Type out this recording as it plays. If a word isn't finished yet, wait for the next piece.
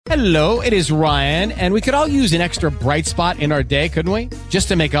Hello, it is Ryan, and we could all use an extra bright spot in our day, couldn't we? Just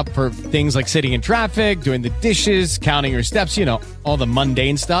to make up for things like sitting in traffic, doing the dishes, counting your steps, you know, all the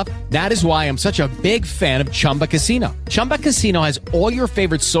mundane stuff. That is why I'm such a big fan of Chumba Casino. Chumba Casino has all your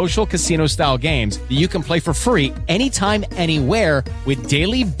favorite social casino-style games that you can play for free anytime, anywhere with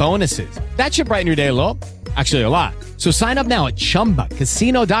daily bonuses. That should brighten your day a little. Actually, a lot. So sign up now at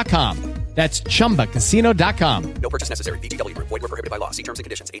ChumbaCasino.com. That's ChumbaCasino.com. No purchase necessary. VGW Group. Void where prohibited by law. See terms and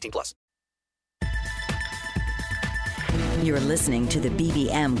conditions. 18+. You're listening to the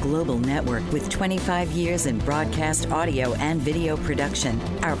BBM Global Network with 25 years in broadcast audio and video production.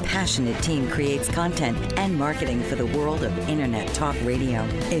 Our passionate team creates content and marketing for the world of Internet talk radio.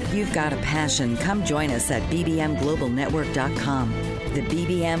 If you've got a passion, come join us at bbmglobalnetwork.com. The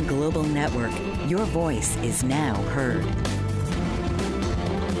BBM Global Network. Your voice is now heard.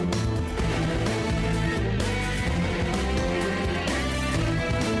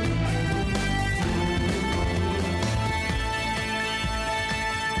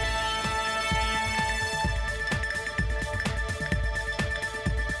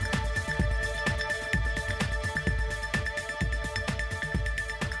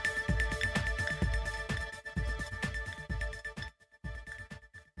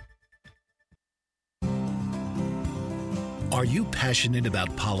 Are you passionate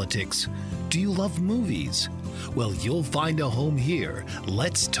about politics? Do you love movies? Well, you'll find a home here.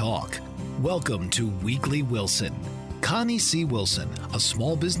 Let's talk. Welcome to Weekly Wilson. Connie C. Wilson, a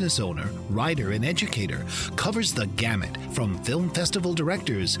small business owner, writer, and educator, covers the gamut from film festival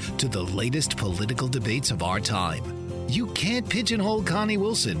directors to the latest political debates of our time. You can't pigeonhole Connie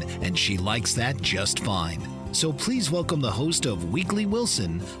Wilson, and she likes that just fine. So please welcome the host of Weekly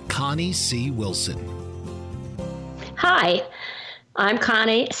Wilson, Connie C. Wilson. Hi, I'm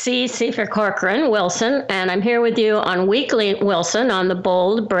Connie C. for Corcoran Wilson, and I'm here with you on Weekly Wilson on the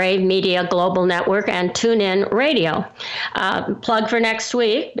Bold, Brave Media Global Network and TuneIn Radio. Plug for next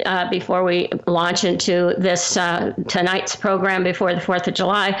week before we launch into this tonight's program before the 4th of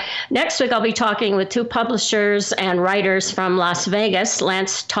July. Next week, I'll be talking with two publishers and writers from Las Vegas,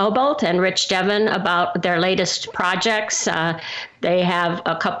 Lance Tobalt and Rich Devon, about their latest projects. They have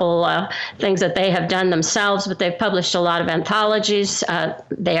a couple things that they have done themselves, but they've published a lot of anthologies.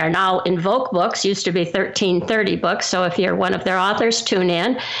 They are now Invoke Books, used to be 1330 Books. So if you're one of their authors, tune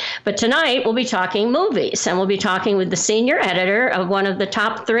in. But tonight we'll be talking movies, and we'll be talking with the senior editor of one of the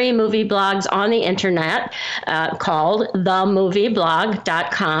top 3 movie blogs on the internet called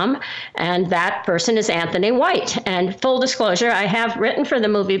themovieblog.com. And that person is Anthony White. And full disclosure, I have written for the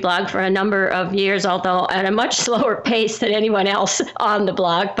movie blog for a number of years, although at a much slower pace than anyone else on the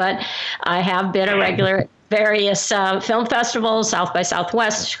blog, but I have been a regular at various film festivals, South by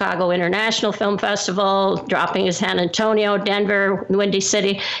Southwest, Chicago International Film Festival, dropping in San Antonio, Denver, Windy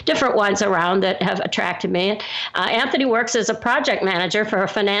City, different ones around that have attracted me. Anthony works as a project manager for a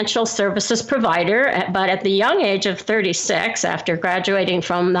financial services provider, but at the young age of 36, after graduating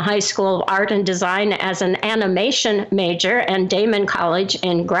from the High School of Art and Design as an animation major and Damon College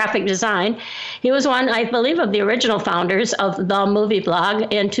in graphic design, he was one, I believe, of the original founders of The Movie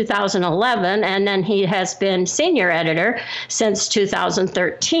Blog in 2011, and then he has been senior editor since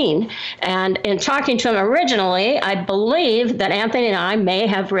 2013. And in talking to him originally, I believe that Anthony and I may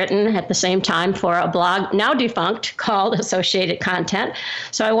have written at the same time for a blog now defunct called Associated Content.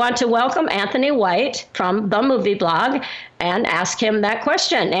 So I want to welcome Anthony White from The Movie Blog and ask him that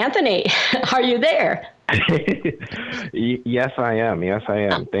question. Anthony, are you there? Yes, I am. Yes, I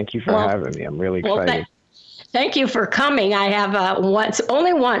am. Thank you for having me. I'm really excited. Thank you for coming. I have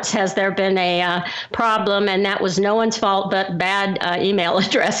only once has there been a problem, and that was no one's fault but bad email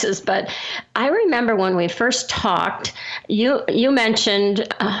addresses. But I remember when we first talked, you mentioned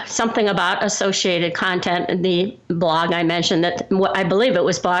something about Associated Content in the blog. I mentioned that I believe it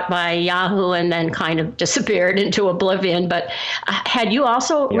was bought by Yahoo and then kind of disappeared into oblivion. But had you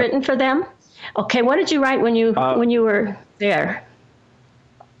also written for them? Okay, what did you write when you were there?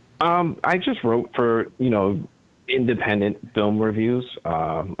 I just wrote for, independent film reviews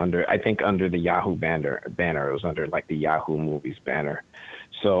under the Yahoo banner. It was under like the Yahoo Movies banner.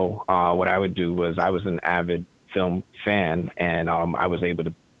 So what I would do was I was an avid film fan, and I was able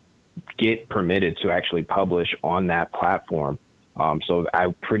to get permitted to actually publish on that platform. So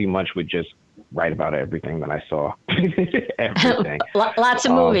I pretty much would just write about everything that I saw. Everything. Lots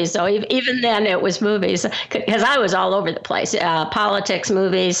of movies, though. Even then, it was movies, because I was all over the place. Politics,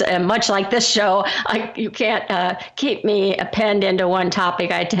 movies, much like this show. You can't keep me penned into one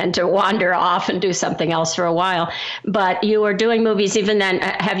topic. I tend to wander off and do something else for a while. But you were doing movies even then.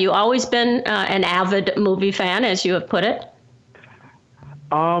 Have you always been an avid movie fan, as you have put it?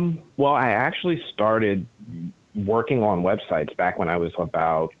 Well, I actually started working on websites back when I was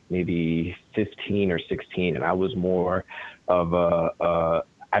about maybe 15 or 16, and I was more of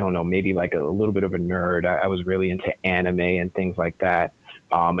I don't know, maybe like a little bit of a nerd. I was really into anime and things like that.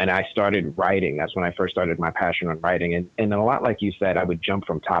 And I started writing. That's when I first started my passion on writing. And a lot like you said, I would jump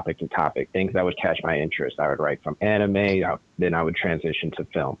from topic to topic, things that would catch my interest. I would write from anime, then I would transition to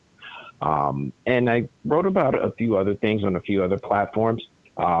film. And I wrote about a few other things on a few other platforms.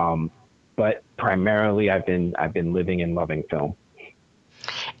 But primarily I've been living and loving film.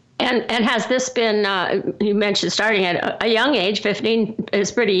 And has this been, you mentioned starting at a young age, 15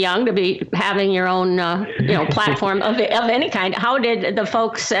 is pretty young to be having your own, platform of any kind. How did the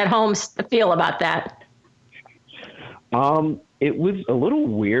folks at home feel about that? It was a little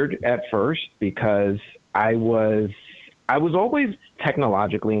weird at first because I was always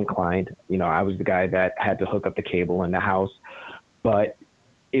technologically inclined. I was the guy that had to hook up the cable in the house, but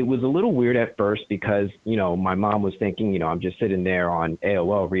it was a little weird at first because, my mom was thinking, I'm just sitting there on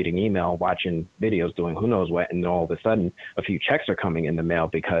AOL reading email, watching videos, doing who knows what. And all of a sudden, a few checks are coming in the mail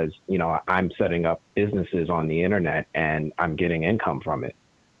because, I'm setting up businesses on the internet and I'm getting income from it.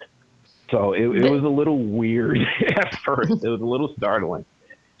 So it was a little weird at first. It was a little startling.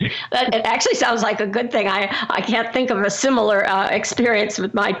 It actually sounds like a good thing. I can't think of a similar experience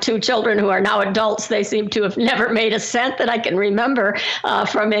with my two children who are now adults. They seem to have never made a cent that I can remember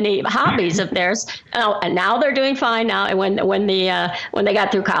from any hobbies of theirs. And now they're doing fine now. And when they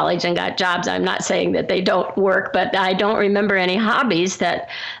got through college and got jobs, I'm not saying that they don't work, but I don't remember any hobbies that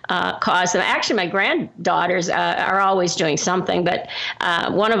caused them. Actually, my granddaughters are always doing something, but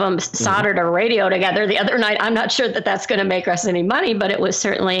one of them soldered a radio together the other night. I'm not sure that that's going to make us any money, but it was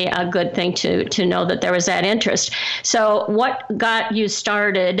certainly a good thing to know that there was that interest. So what got you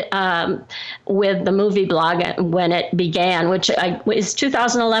started with the movie blog when it began, which is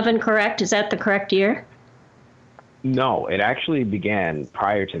 2011, correct? Is that the correct year? No, it actually began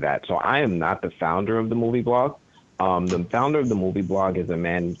prior to that. So I am not the founder of the movie blog. The founder of the movie blog is a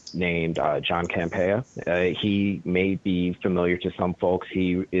man named John Campea. He may be familiar to some folks.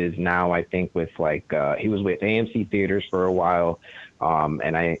 He is now, I think, with he was with AMC Theaters for a while.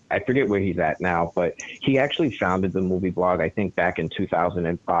 And I forget where he's at now, but he actually founded the movie blog, I think, back in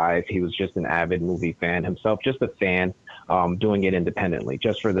 2005. He was just an avid movie fan himself, just a fan, doing it independently,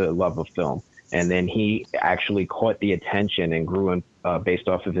 just for the love of film. And then he actually caught the attention and grew based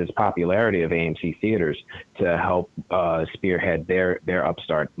off of his popularity of AMC Theaters to help spearhead their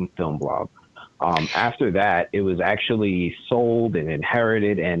upstart film blog. After that, it was actually sold and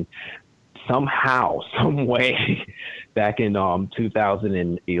inherited, and somehow, some way, back in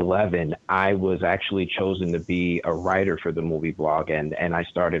 2011, I was actually chosen to be a writer for the movie blog, and I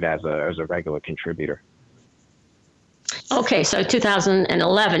started as a regular contributor. Okay, so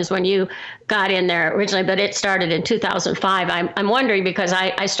 2011 is when you got in there originally, but it started in 2005. I'm wondering because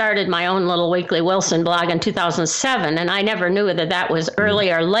I started my own little Weekly Wilson blog in 2007, and I never knew whether that was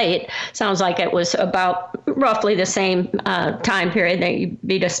early or late. Sounds like it was about roughly the same time period. They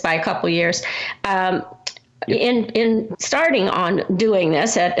beat us by a couple years. In starting on doing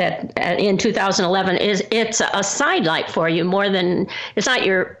this in 2011, it's a sidelight for you more than it's not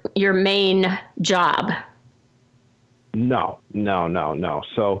your main job. No.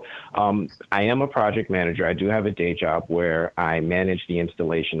 So I am a project manager. I do have a day job where I manage the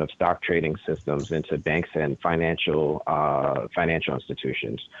installation of stock trading systems into banks and financial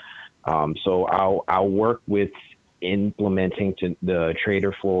institutions. So I'll work with implementing to the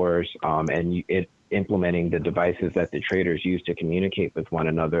trader floors and implementing the devices that the traders use to communicate with one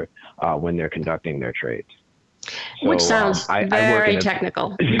another when they're conducting their trades. So, which sounds very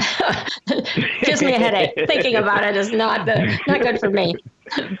technical. Gives me a headache. Thinking about it is not good for me.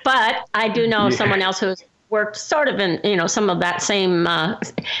 But I do know someone else who's worked sort of in some of that same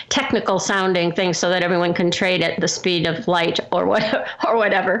technical sounding thing, so that everyone can trade at the speed of light or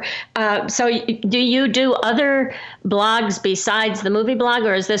whatever. So do you do other blogs besides the movie blog,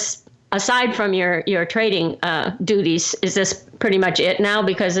 or is this, aside from your trading duties, is this pretty much it now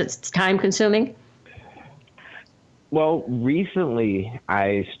because it's time consuming? Well, recently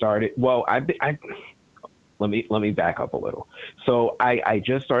I started. Well, let me back up a little. So I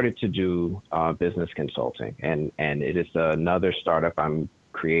just started to do business consulting, and it is another startup I've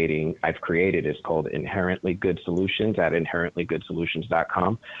created. It's called Inherently Good Solutions at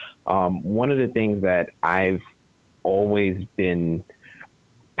inherentlygoodsolutions.com. One of the things that I've always been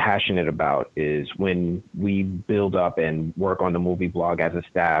passionate about is when we build up and work on the movie blog as a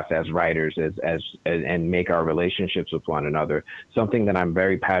staff, as writers, as and make our relationships with one another. Something that I'm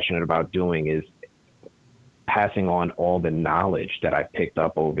very passionate about doing is passing on all the knowledge that I've picked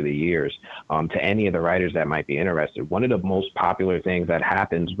up over the years to any of the writers that might be interested. One of the most popular things that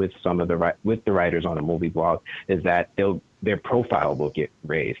happens with with the writers on a movie blog is that their profile will get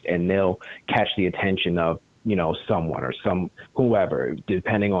raised, and they'll catch the attention of, you know, someone or whoever,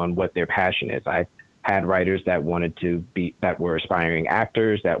 depending on what their passion is. I had writers that that were aspiring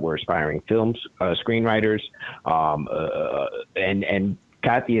actors, that were aspiring screenwriters, and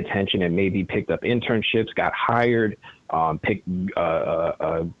got the attention and maybe picked up internships, got hired, picked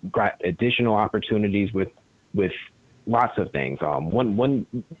got additional opportunities with lots of things.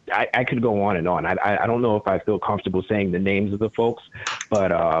 I could go on and on. I don't know if I feel comfortable saying the names of the folks,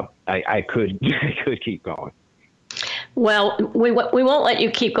 but I could keep going. Well, we won't let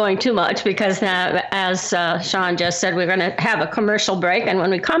you keep going too much because as Sean just said, we're going to have a commercial break. And when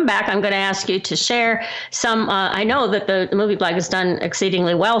we come back, I'm going to ask you to share some. I know that the movie blog has done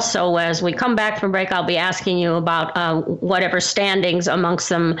exceedingly well. So as we come back from break, I'll be asking you about whatever standings amongst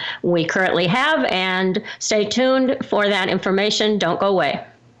them we currently have. And stay tuned for that information. Don't go away.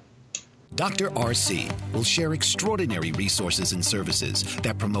 Dr. RC will share extraordinary resources and services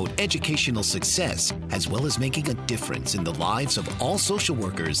that promote educational success, as well as making a difference in the lives of all social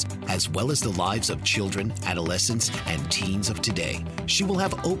workers, as well as the lives of children, adolescents, and teens of today. She will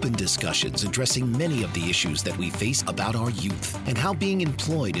have open discussions addressing many of the issues that we face about our youth and how being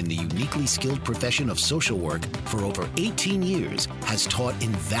employed in the uniquely skilled profession of social work for over 18 years has taught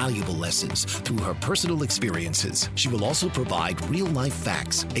invaluable lessons through her personal experiences. She will also provide real-life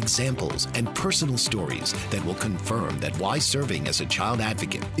facts, examples, and personal stories that will confirm that why serving as a child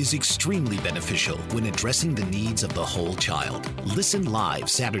advocate is extremely beneficial when addressing the needs of the whole child. Listen live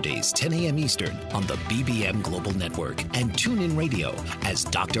Saturdays, 10 a.m. Eastern on the BBM Global Network and TuneIn Radio as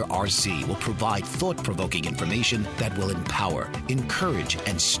Dr. RC will provide thought-provoking information that will empower, encourage,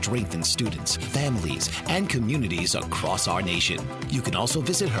 and strengthen students, families, and communities across our nation. You can also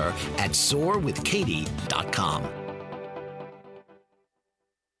visit her at soarwithkatie.com.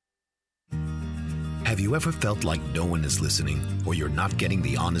 Have you ever felt like no one is listening, or you're not getting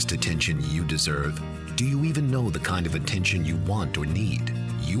the honest attention you deserve? Do you even know the kind of attention you want or need?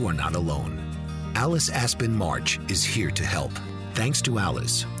 You are not alone. Alice Aspen March is here to help. Thanks to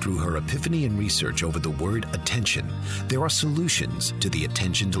Alice, through her epiphany and research over the word attention, there are solutions to the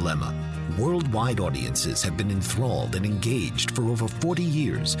attention dilemma. Worldwide audiences have been enthralled and engaged for over 40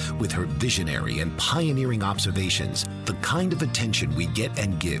 years with her visionary and pioneering observations. The kind of attention we get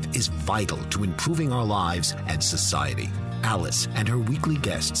and give is vital to improving our lives and society. Alice and her weekly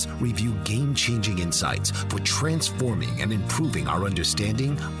guests review game-changing insights for transforming and improving our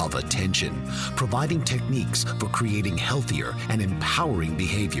understanding of attention, providing techniques for creating healthier and empowering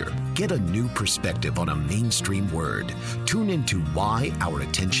behavior. Get a new perspective on a mainstream word. Tune into Why Our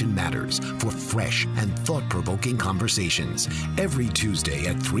Attention Matters for fresh and thought-provoking conversations every Tuesday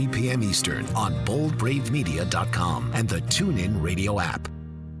at 3 p.m. Eastern on BoldBraveMedia.com and the TuneIn Radio app.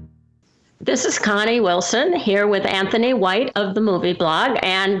 This is Connie Wilson here with Anthony White of the Movie Blog.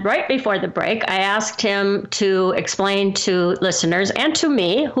 And right before the break, I asked him to explain to listeners and to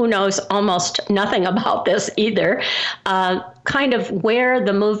me, who knows almost nothing about this either, kind of where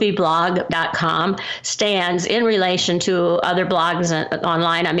the movieblog.com stands in relation to other blogs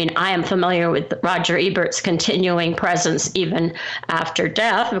online. I mean, I am familiar with Roger Ebert's continuing presence even after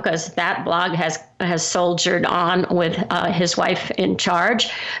death, because that blog has soldiered on with his wife in charge.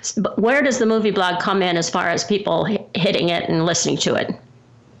 But where does the movie blog come in as far as people hitting it and listening to it?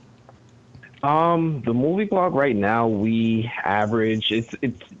 The movie blog right now, we average, it's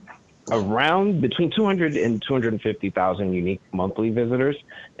around between 200 and 250,000 unique monthly visitors,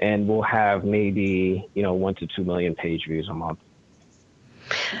 and we'll have maybe 1 to 2 million page views a month.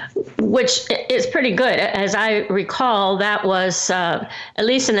 Which is pretty good. As I recall, that was at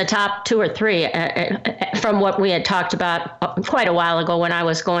least in the top 2 or 3 from what we had talked about quite a while ago when I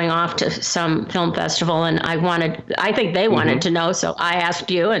was going off to some film festival, and I think they wanted to know, so I asked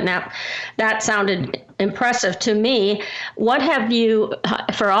you, and that sounded impressive to me. What have you,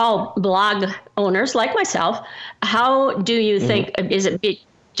 for all blog owners like myself, how do you think, is it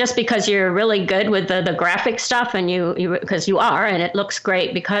just because you're really good with the graphic stuff, and because you are, and it looks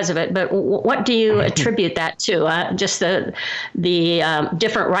great because of it, but what do you attribute that to? Just the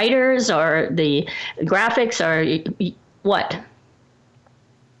different writers, or the graphics, or what?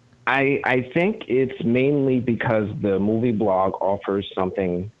 I think it's mainly because the movie blog offers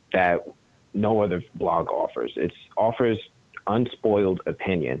something that no other blog offers. It offers unspoiled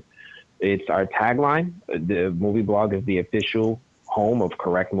opinion. It's our tagline. The movie blog is the official home of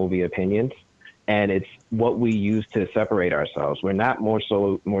correct movie opinions, And it's what we use to separate ourselves. We're not more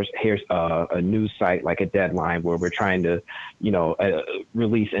here's a news site like a Deadline where we're trying to,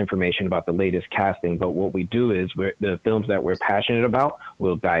 release information about the latest casting. But what we do is the films that we're passionate about,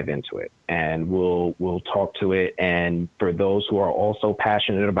 we'll dive into it and we'll talk to it. And for those who are also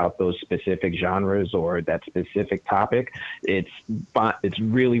passionate about those specific genres or that specific topic, it's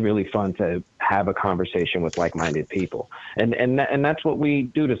really, really fun to have a conversation with like-minded people. And that's what we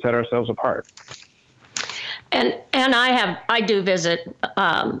do to set ourselves apart. And I do visit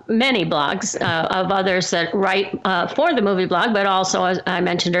many blogs of others that write for the movie blog, but also, as I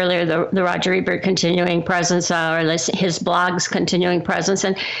mentioned earlier, the Roger Ebert continuing presence, or his blog's continuing presence.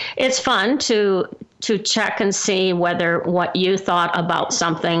 And it's fun to check and see whether what you thought about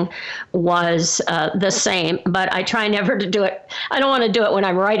something was the same. But I try never to do it. I don't want to do it when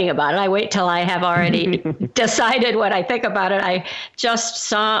I'm writing about it. I wait till I have already decided what I think about it. I just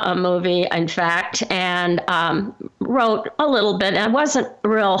saw a movie, in fact, and wrote a little bit. I wasn't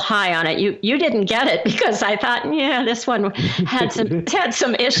real high on it. You didn't get it because I thought, yeah, this one had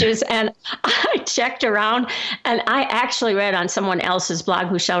some issues. And I checked around, and I actually read on someone else's blog,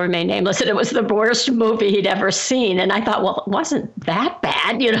 who shall remain nameless, that it was the worst movie he'd ever seen. And I thought, well, it wasn't that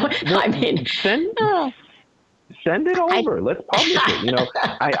bad, Well, I mean, send it over. Let's publish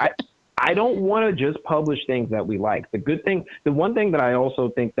it. I don't want to just publish things that we like. The one thing that I also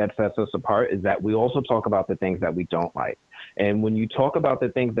think that sets us apart is that we also talk about the things that we don't like. And when you talk about the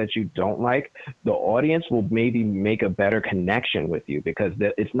things that you don't like, the audience will maybe make a better connection with you, because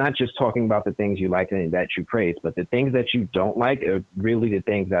it's not just talking about the things you like and that you praise, but the things that you don't like are really the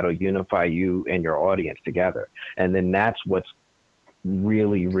things that'll unify you and your audience together. And then that's what's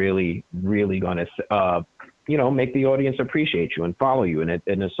really, really, really going to, make the audience appreciate you and follow you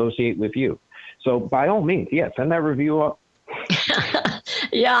and associate with you. So by all means, send that review up.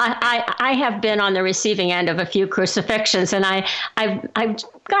 Yeah, I have been on the receiving end of a few crucifixions, and I've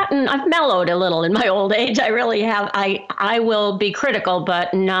mellowed a little in my old age. I really have. I will be critical,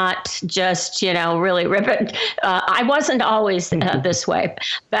 but not just, really rip it. I wasn't always this way.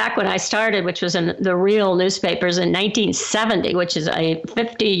 Back when I started, which was in the real newspapers in 1970, which is a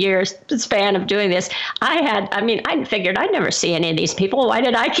 50-year span of doing this, I figured I'd never see any of these people. Why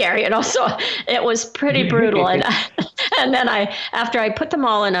did I care? So it was pretty brutal. And then after I put them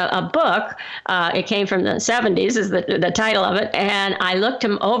all in a book, it came from the 70s is the title of it, and I looked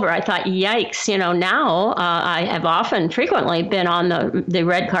them over. I thought, yikes, now I have frequently been on the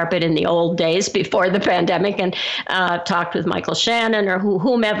red carpet in the old days before the pandemic and talked with Michael Shannon or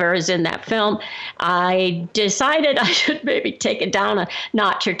whomever is in that film. I decided I should maybe take it down a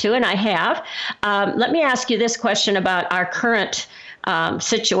notch or two, and I have. Let me ask you this question about our current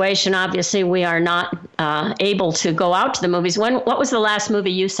situation. Obviously, we are not able to go out to the movies. What was the last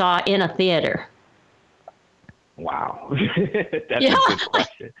movie you saw in a theater? Wow, that's a good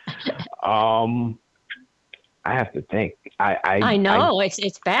question. I have to think. I know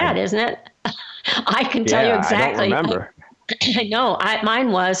it's bad, isn't it? I can tell you exactly. I don't remember. I know.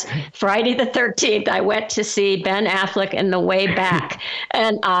 Mine was Friday the 13th. I went to see Ben Affleck in The Way Back,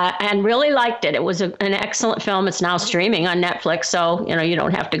 and really liked it. It was an excellent film. It's now streaming on Netflix, so you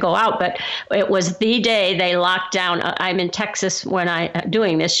don't have to go out. But it was the day they locked down. I'm in Texas when I'm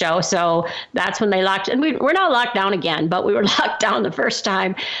doing this show, so that's when they locked. And we're not locked down again, but we were locked down the first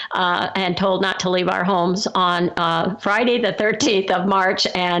time and told not to leave our homes on Friday the 13th of March.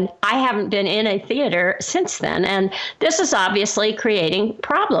 And I haven't been in a theater since then. And this is obviously creating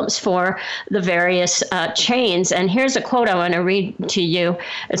problems for the various chains. And here's a quote I want to read to you.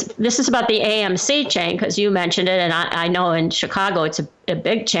 This is about the AMC chain, because you mentioned it, and I know in Chicago it's a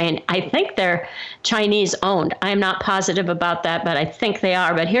big chain. I think they're Chinese owned. I'm not positive about that, but I think they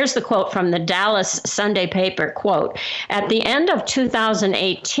are. But here's the quote from the Dallas Sunday paper, quote, "At the end of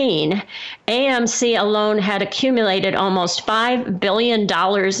 2018, AMC alone had accumulated almost $5 billion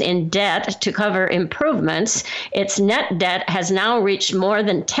in debt to cover improvements. Its net debt has now reached more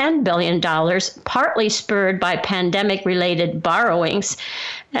than $10 billion, partly spurred by pandemic-related borrowings."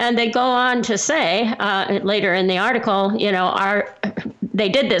 And they go on to say later in the article, they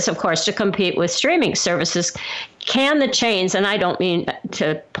did this, of course, to compete with streaming services. Can the chains, and I don't mean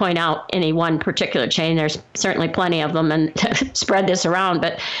to point out any one particular chain, there's certainly plenty of them, and spread this around,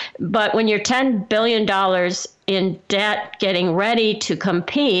 but when you're $10 billion in debt getting ready to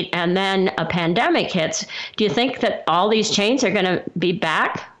compete and then a pandemic hits, do you think that all these chains are going to be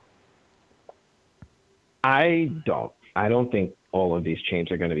back? I don't think all of these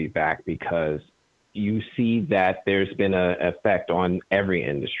chains are going to be back, because you see that there's been an effect on every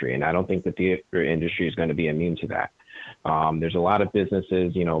industry, and I don't think the theater industry is going to be immune to that. There's a lot of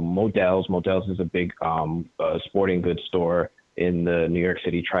businesses, Modell's. Modell's is a big sporting goods store in the New York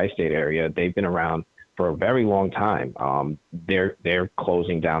City tri-state area. They've been around for a very long time. They're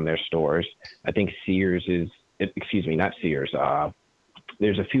closing down their stores. I think Sears not Sears.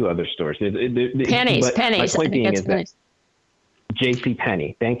 There's a few other stores. Penny's. My point being is that J.C.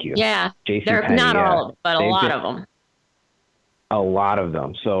 Penney. Thank you. Yeah. J.C. They're Penney, not all of them, but a lot of them. A lot of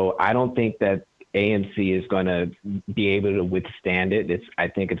them. So I don't think that AMC is going to be able to withstand it. I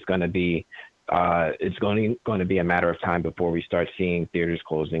think it's going to be a matter of time before we start seeing theaters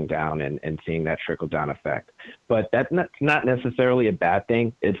closing down and seeing that trickle down effect. But that's not necessarily a bad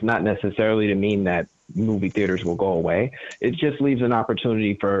thing. It's not necessarily to mean that movie theaters will go away. It just leaves an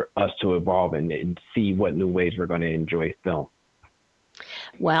opportunity for us to evolve and see what new ways we're going to enjoy film.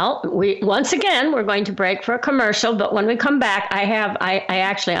 Well, once again, we're going to break for a commercial, but when we come back, I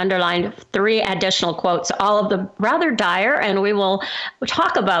actually underlined 3 additional quotes, all of them rather dire, and we will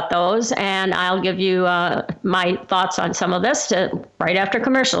talk about those, and I'll give you my thoughts on some of this right after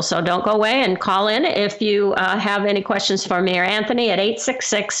commercial. So don't go away and call in if you have any questions for me or Anthony at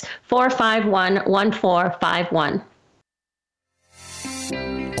 866-451-1451.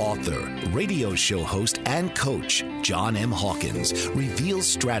 Author, radio show host, and coach John M. Hawkins reveals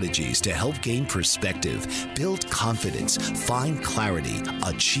strategies to help gain perspective, build confidence, find clarity,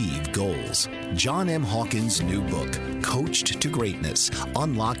 achieve goals. John M. Hawkins' new book, Coached to Greatness,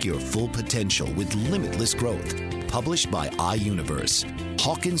 Unlock Your Full Potential with Limitless Growth, published by iUniverse.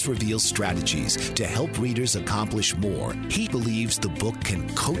 Hawkins reveals strategies to help readers accomplish more. He believes the book can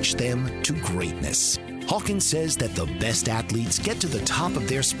coach them to greatness. Hawkins says that the best athletes get to the top of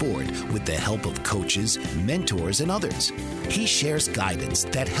their sport with the help of coaches, mentors, and others. He shares guidance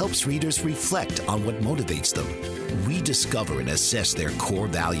that helps readers reflect on what motivates them, rediscover and assess their core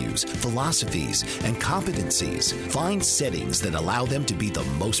values, philosophies, and competencies, find settings that allow them to be the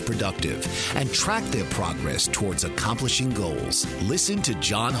most productive, and track their progress towards accomplishing goals. Listen to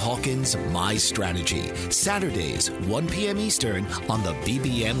John Hawkins' My Strategy, Saturdays, 1 p.m. Eastern on the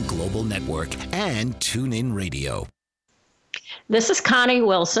BBM Global Network and TuneIn Radio. This is Connie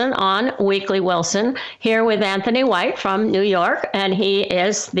Wilson on Weekly Wilson, here with Anthony White from New York, and he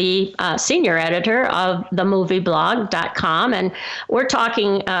is the senior editor of themovieblog.com. And we're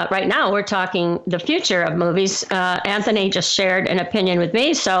talking right now, we're talking the future of movies. Anthony just shared an opinion with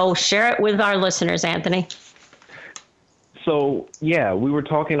me, so share it with our listeners, Anthony. So, yeah, we were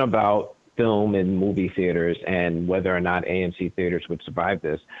talking about film and movie theaters and whether or not AMC theaters would survive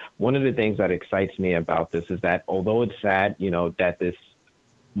this. One of the things that excites me about this is that although it's sad, that this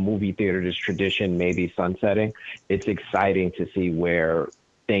movie theater, this tradition may be sunsetting, it's exciting to see where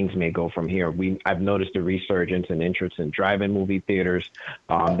things may go from here. I've noticed a resurgence in interest in drive-in movie theaters.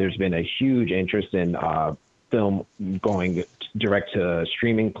 There's been a huge interest in film going direct to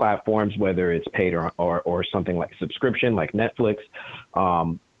streaming platforms, whether it's paid or something like subscription, like Netflix.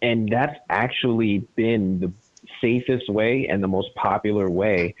 And that's actually been the safest way and the most popular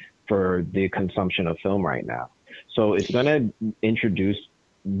way for the consumption of film right now. So it's going to introduce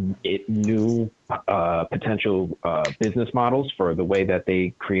new potential business models for the way that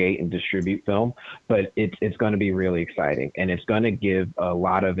they create and distribute film, but it's going to be really exciting, and it's going to give a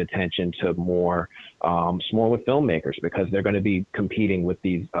lot of attention to more smaller filmmakers because they're going to be competing with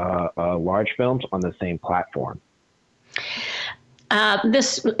these large films on the same platform.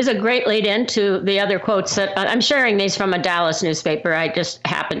 This is a great lead into the other quotes that I'm sharing these from a Dallas newspaper. I just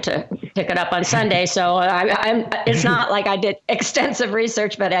happened to pick it up on Sunday. So it's not like I did extensive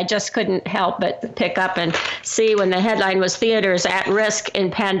research, but I just couldn't help but pick up and see when the headline was theaters at risk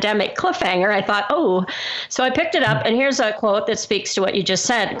in pandemic cliffhanger. I thought, oh, so I picked it up. And here's a quote that speaks to what you just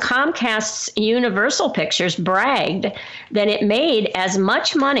said. Comcast's Universal Pictures bragged that it made as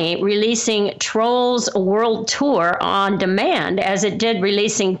much money releasing Trolls World Tour on demand as it did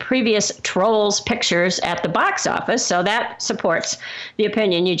releasing previous Trolls pictures at the box office. So that supports the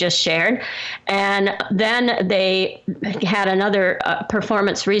opinion you just shared. And then they had another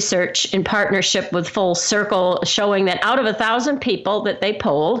performance research in partnership with Full Circle showing that out of 1,000 people that they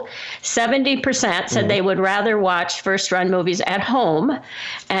polled, 70% said they would rather watch first-run movies at home.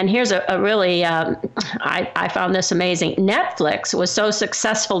 And here's a really, I found this amazing. Netflix was so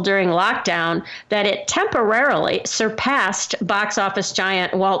successful during lockdown that it temporarily surpassed box office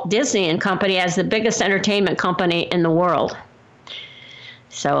giant Walt Disney and Company as the biggest entertainment company in the world.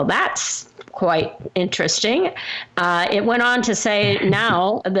 So that's quite interesting. It went on to say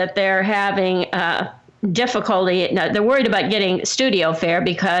now that they're having difficulty. They're worried about getting studio fare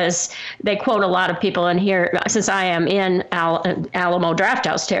because they quote a lot of people in here. Since I am in Alamo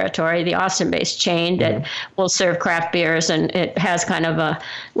Drafthouse territory, the Austin-based chain that will serve craft beers, and it has kind of a,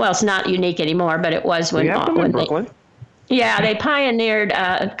 well, it's not unique anymore, but it was when Brooklyn. Yeah, they pioneered,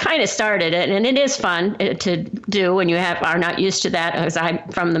 kind of started it, and it is fun to do when you are not used to that, because I'm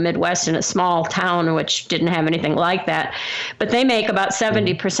from the Midwest in a small town which didn't have anything like that. But they make about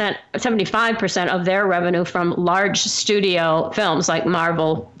 75% of their revenue from large studio films like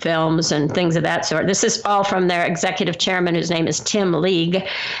Marvel films and things of that sort. This is all from their executive chairman, whose name is Tim League.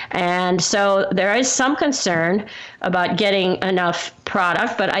 And so there is some concern about getting enough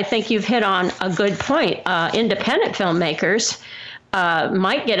product, but I think you've hit on a good point. Independent filmmakers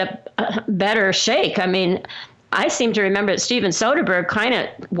might get a better shake. I mean, I seem to remember that Steven Soderbergh kind of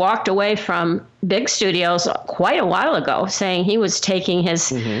walked away from big studios quite a while ago, saying he was taking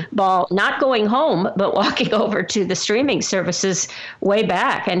his ball, not going home, but walking over to the streaming services way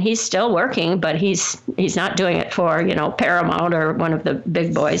back. And he's still working, but he's not doing it for, Paramount or one of the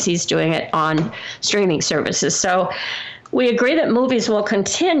big boys. He's doing it on streaming services. So we agree that movies will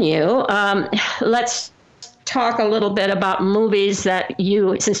continue. Let's talk a little bit about movies that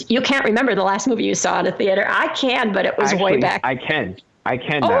since you can't remember the last movie you saw at a theater. I can, but it was way back. I can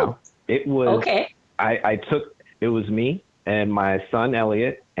now. It was, okay. It was me and my son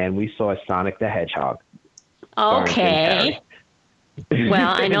Elliot, and we saw Sonic the Hedgehog. Okay.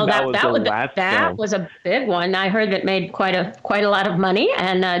 Well, I know that film. was a big one. I heard that made quite a lot of money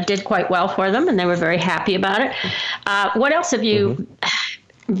and did quite well for them, and they were very happy about it. What else have you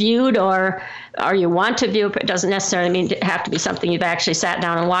viewed or you want to view? It doesn't necessarily mean to have to be something you've actually sat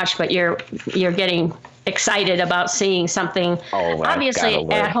down and watched, but you're getting excited about seeing something obviously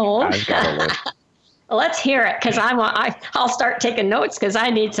at home. Let's hear it, because I'll start taking notes because I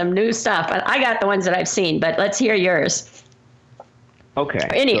need some new stuff. I got the ones that I've seen, but let's hear yours.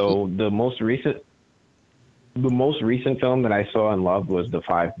 Okay. So the most recent film that I saw and loved was The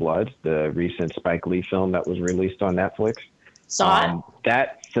Five Bloods, the recent Spike Lee film that was released on Netflix. Saw it.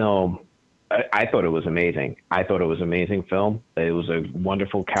 That film, I thought it was amazing. I thought it was an amazing film. It was a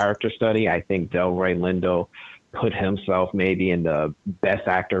wonderful character study. I think Delroy Lindo put himself maybe in the best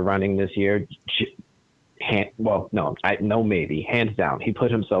actor running this year. Hands down. He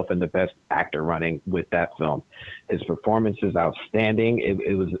put himself in the best actor running with that film. His performance is outstanding.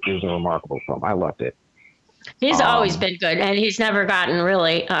 It was a remarkable film. I loved it. He's always been good, and he's never gotten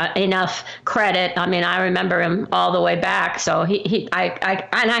really enough credit. I mean, I remember him all the way back. So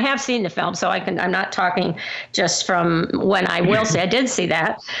I have seen the film, so I'm not talking just from when I will say I did see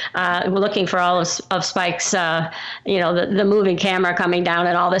that. We're looking for all of Spike's, the moving camera coming down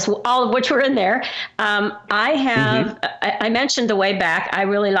and all this, all of which were in there. I mentioned The Way Back. I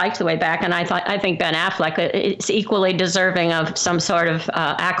really liked The Way Back, and I think Ben Affleck is equally deserving of some sort of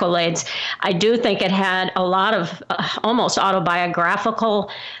accolades. I do think it had a lot of almost autobiographical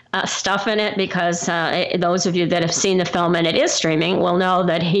stuff in it, because those of you that have seen the film, and it is streaming, will know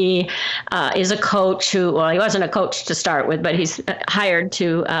that he is a coach he wasn't a coach to start with, but he's hired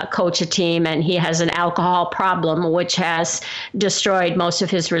to coach a team, and he has an alcohol problem which has destroyed most of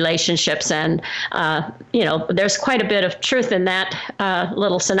his relationships. And there's quite a bit of truth in that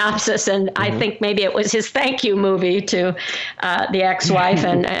little synopsis, and I think maybe it was his thank you movie to the ex-wife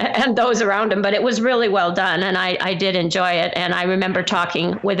and those around him, but it was really well done, and I did enjoy it. And I remember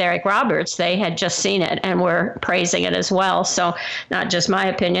talking with Eric Roberts. They had just seen it and were praising it as well. So not just my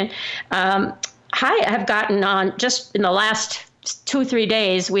opinion. I have gotten on, just in the last 2-3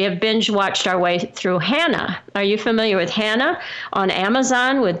 days, we have binge watched our way through Hannah. Are you familiar with Hannah on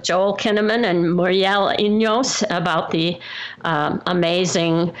Amazon with Joel Kinnaman and Muriel Enos, about the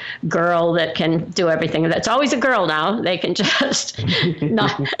amazing girl that can do everything? That's always a girl now. They can just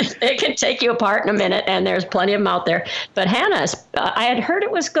they can take you apart in a minute, and there's plenty of them out there. But Hannah's, I had heard it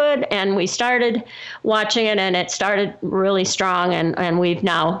was good, and we started watching it, and it started really strong, and we're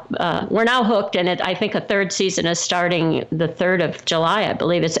now hooked. And I think a third season is starting the 3rd of July, I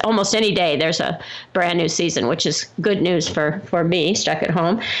believe. It's almost any day there's a brand new season, which is good news for me stuck at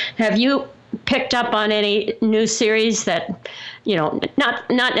home. Have you picked up on any new series that, not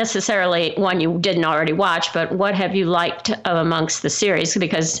necessarily one you didn't already watch, but what have you liked amongst the series?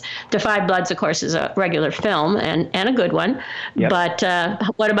 Because The Five Bloods, of course, is a regular film and a good one. Yep. But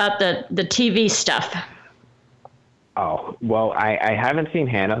what about the TV stuff? Oh, well, I haven't seen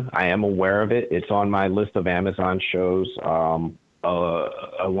Hannah. I am aware of it. It's on my list of Amazon shows,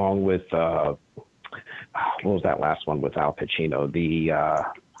 along with, what was that last one with Al Pacino? The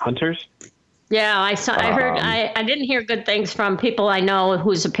Hunters? Yeah, I saw. I heard. I didn't hear good things from people I know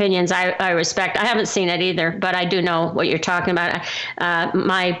whose opinions I respect. I haven't seen it either, but I do know what you're talking about.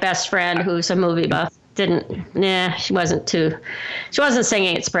 My best friend, who's a movie buff, she wasn't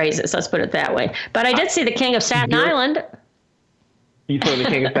singing its praises. Let's put it that way. But I did see The King of Staten Island. You saw The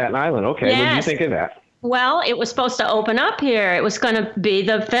King of Staten Island. Okay, yes. What did you think of that? Well, it was supposed to open up here. It was going to be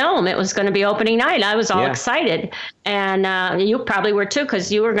the film. It was going to be opening night. I was all excited. And you probably were too,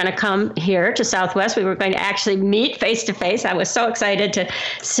 because you were going to come here to Southwest. We were going to actually meet face to face. I was so excited to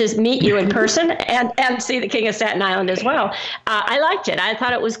meet you in person and see The King of Staten Island as well. I liked it. I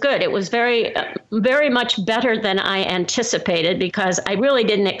thought it was good. It was very, very much better than I anticipated, because I really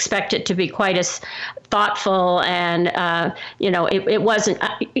didn't expect it to be quite as thoughtful. And, it wasn't,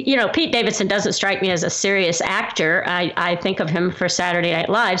 Pete Davidson doesn't strike me as a serious actor. I think of him for Saturday Night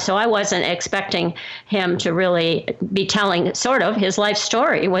Live, so I wasn't expecting him to really be telling sort of his life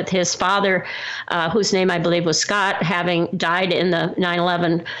story with his father, whose name I believe was Scott, having died in the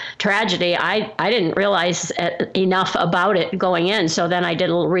 9/11 tragedy. I didn't realize enough about it going in, so then I did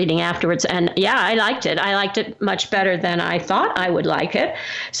a little reading afterwards, and I liked it. I liked it much better than I thought I would like it.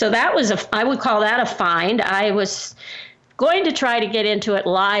 So that was I would call that a find. I was going to try to get into it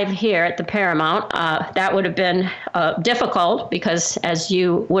live here at the Paramount. That would have been difficult, because as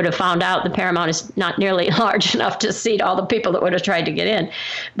you would have found out, the Paramount is not nearly large enough to seat all the people that would have tried to get in.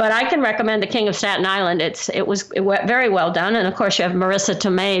 But I can recommend The King of Staten Island. It was very well done. And of course, you have Marissa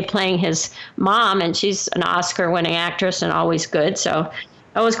Tomei playing his mom, and she's an Oscar-winning actress and always good. So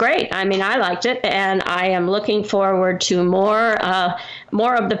it was great. I mean, I liked it, and I am looking forward to more of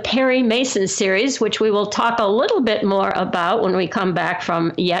the Perry Mason series, which we will talk a little bit more about when we come back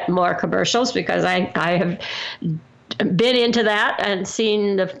from yet more commercials, because I have been into that and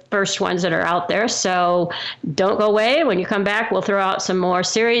seen the first ones that are out there. So don't go away. When you come back, we'll throw out some more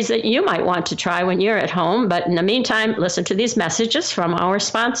series that you might want to try when you're at home. But in the meantime, listen to these messages from our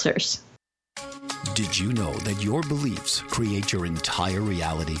sponsors. Did you know that your beliefs create your entire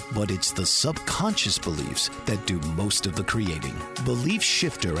reality, but it's the subconscious beliefs that do most of the creating? Belief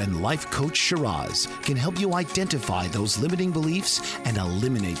shifter and life coach Shiraz can help you identify those limiting beliefs and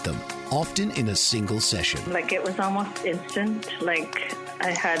eliminate them, often in a single session. Like, it was almost instant. Like,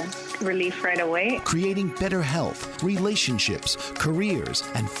 I had relief right away. Creating better health, relationships, careers,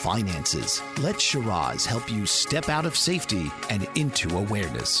 and finances. Let Shiraz help you step out of safety and into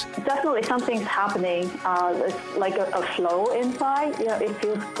awareness. Definitely something's happening. It's like a flow inside. It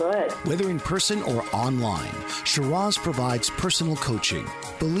feels good. Whether in person or online, Shiraz provides personal coaching,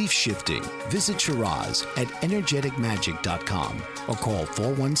 belief shifting. Visit Shiraz at energeticmagic.com or call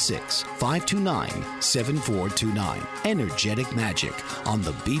 416-529-7429. Energetic Magic on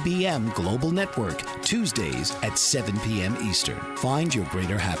the BBM Global Network, Tuesdays at 7 p.m. Eastern. Find your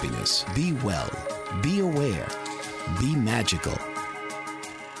greater happiness. Be well. Be aware. Be magical.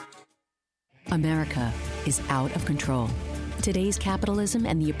 America is out of control. Today's capitalism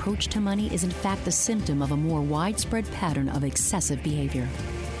and the approach to money is in fact the symptom of a more widespread pattern of excessive behavior.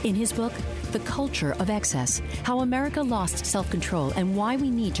 In his book, The Culture of Excess, How America Lost Self-Control and Why We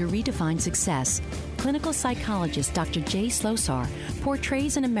Need to Redefine Success, clinical psychologist Dr. Jay Slosar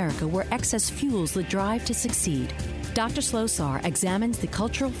portrays an America where excess fuels the drive to succeed. Dr. Slosar examines the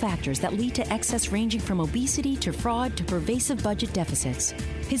cultural factors that lead to excess, ranging from obesity to fraud to pervasive budget deficits.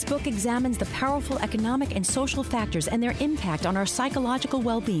 His book examines the powerful economic and social factors and their impact on our psychological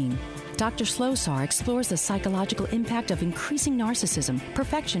well-being. Dr. Slosar explores the psychological impact of increasing narcissism,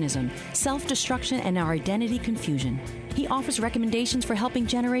 perfectionism, self-destruction, and our identity confusion. He offers recommendations for helping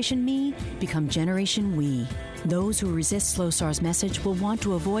Generation Me become Generation We. Those who resist Slosar's message will want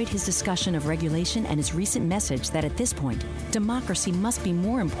to avoid his discussion of regulation and his recent message that at this point, democracy must be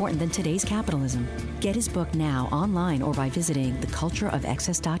more important than today's capitalism. Get his book now online or by visiting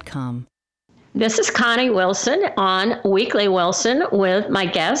thecultureofexcess.com. This is Connie Wilson on Weekly Wilson with my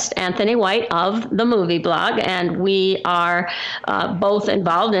guest, Anthony White of the Movie Blog, and we are both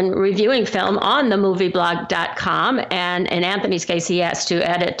involved in reviewing film on themovieblog.com, and in Anthony's case, he has to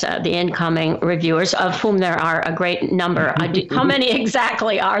edit the incoming reviewers, of whom there are a great number. How many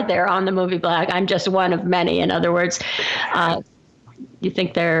exactly are there on the Movie Blog? I'm just one of many, in other words. You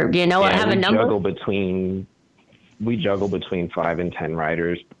think there, do you know, I have a number? We juggle between 5 and 10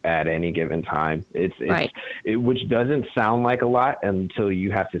 writers at any given time. It's right. Which doesn't sound like a lot until you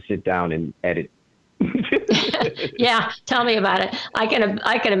have to sit down and edit. Yeah, tell me about it. I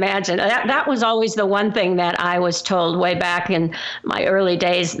can imagine. That was always the one thing that I was told way back in my early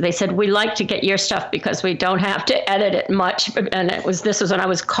days. They said, we like to get your stuff because we don't have to edit it much. And this was when I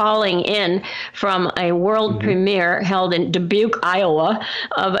was calling in from a world premiere held in Dubuque, Iowa,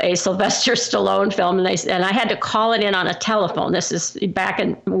 of a Sylvester Stallone film, and I had to call it in on a telephone. This is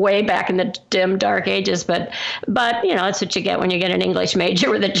way back in the dim, dark ages, but that's what you get when you get an English major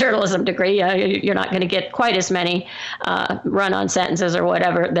with a journalism degree. You're not going to get quite as many run-on sentences or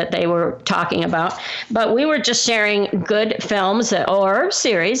whatever that they were talking about. But we were just sharing good films or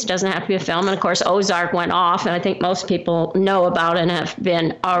series. It doesn't have to be a film. And of course, Ozark went off, and I think most people know about and have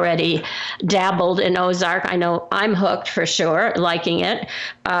been already dabbled in Ozark. I know I'm hooked for sure, liking it.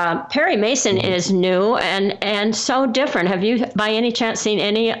 Perry Mason is new and so different. Have you, by any chance, seen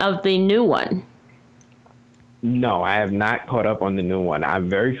any of the new one? No, I have not caught up on the new one. I'm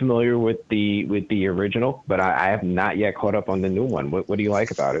very familiar with the original, but I have not yet caught up on the new one. What do you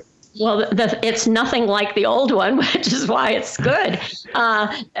like about it? Well, it's nothing like the old one, which is why it's good.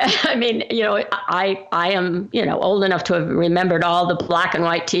 I mean, I am, old enough to have remembered all the black and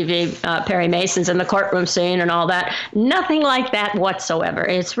white TV Perry Masons in the courtroom scene and all that. Nothing like that whatsoever.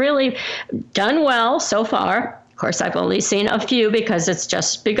 It's really done well so far. Of course, I've only seen a few because it's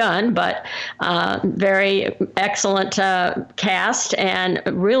just begun, but very excellent cast and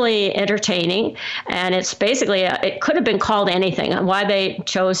really entertaining. And it's basically, it could have been called anything. Why they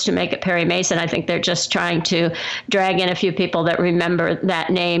chose to make it Perry Mason, I think they're just trying to drag in a few people that remember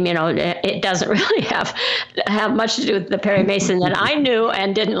that name. It doesn't really have much to do with the Perry Mason that I knew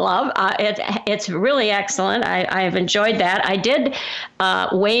and didn't love. It's really excellent. I have enjoyed that. I did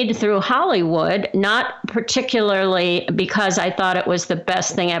wade through Hollywood, not particularly because I thought it was the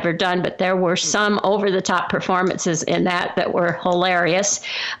best thing ever done, but there were some over-the-top performances in that were hilarious.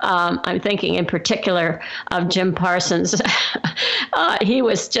 I'm thinking in particular of Jim Parsons. He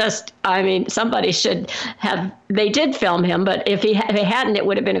was just, somebody should have, they did film him, but if they hadn't, it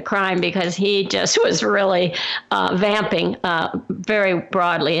would have been a crime because he just was really vamping very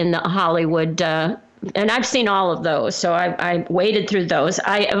broadly in the Hollywood and I've seen all of those, so I waded through those.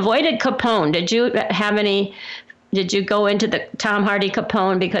 I avoided Capone. Did you go into the Tom Hardy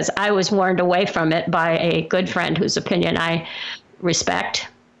Capone? Because I was warned away from it by a good friend whose opinion I respect.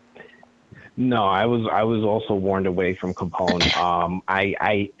 No, I was also warned away from Capone.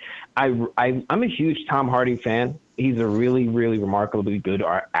 I'm a huge Tom Hardy fan. He's a really, really remarkably good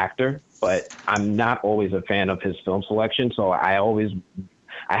actor, but I'm not always a fan of his film selection. So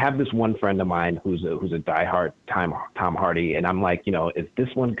I have this one friend of mine who's a diehard Tom Hardy, and I'm like, is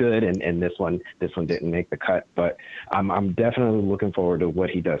this one good? And this one didn't make the cut, but I'm definitely looking forward to what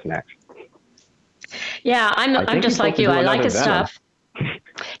he does next. Yeah, I'm just like you. I like his stuff.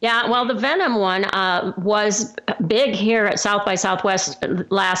 Yeah, well, the Venom one was big here at South by Southwest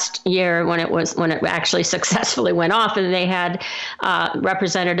last year when it actually successfully went off, and they had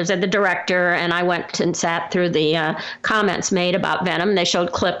representatives and the director, and I went and sat through the comments made about Venom. They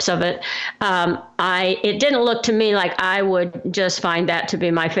showed clips of it. It didn't look to me like I would just find that to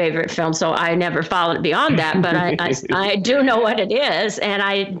be my favorite film, so I never followed it beyond that, but I do know what it is, and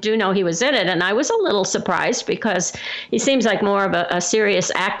I do know he was in it, and I was a little surprised because he seems like more of a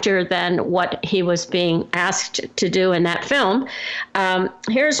serious actor than what he was being asked to do in that film.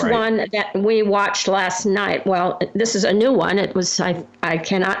 Here's one that we watched last night. Well, this is a new one. It was I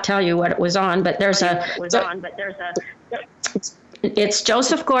cannot tell you what it was on, but it's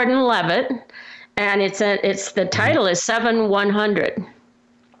Joseph Gordon-Levitt, and it's the title is 7-100,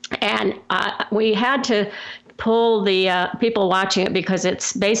 and we had to pull the people watching it because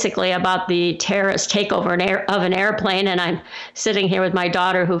it's basically about the terrorist takeover of an airplane, and I'm sitting here with my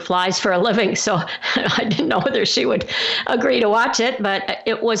daughter who flies for a living, so I didn't know whether she would agree to watch it, but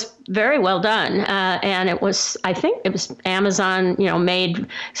it was very well done, and I think it was Amazon, made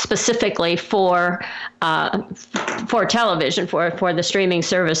specifically for television, for the streaming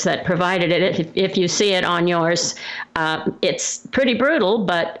service that provided it. If you see it on yours, it's pretty brutal,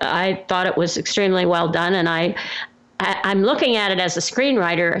 but I thought it was extremely well done, and I'm looking at it as a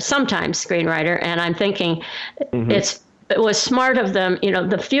sometimes screenwriter, and I'm thinking it was smart of them.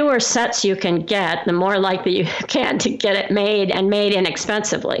 The fewer sets you can get, the more likely you can to get it made and made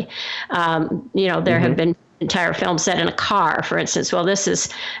inexpensively. There have been entire films set in a car, for instance. Well, this is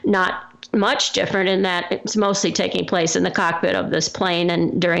not much different in that it's mostly taking place in the cockpit of this plane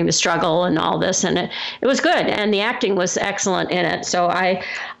and during the struggle and all this. And it was good. And the acting was excellent in it. So I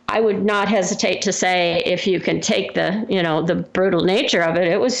would not hesitate to say if you can take the brutal nature of it,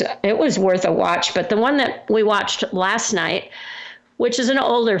 it was worth a watch. But the one that we watched last night which is an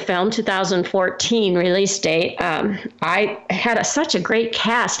older film, 2014 release date. I had such a great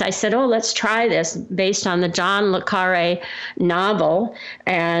cast. I said, let's try this, based on the John le Carre novel.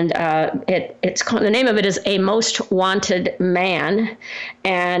 And it's called, the name of it is A Most Wanted Man.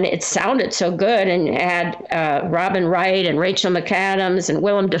 And it sounded so good, and it had Robin Wright and Rachel McAdams and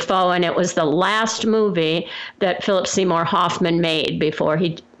Willem Dafoe. And it was the last movie that Philip Seymour Hoffman made before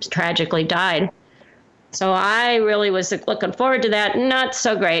he tragically died. So I really was looking forward to that. Not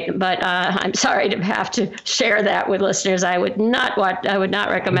so great, but I'm sorry to have to share that with listeners. I would not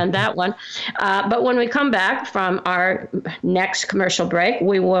recommend that one. But when we come back from our next commercial break,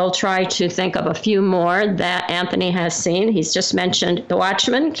 we will try to think of a few more that Anthony has seen. He's just mentioned The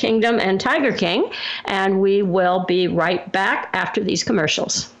Watchmen, Kingdom, and Tiger King, and we will be right back after these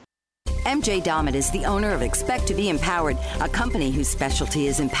commercials. MJ Dommett is the owner of Expect to be Empowered, a company whose specialty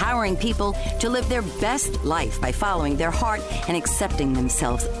is empowering people to live their best life by following their heart and accepting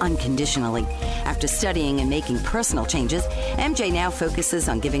themselves unconditionally. After studying and making personal changes, MJ now focuses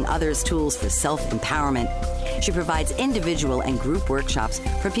on giving others tools for self-empowerment. She provides individual and group workshops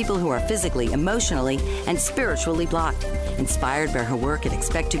for people who are physically, emotionally, and spiritually blocked. Inspired by her work at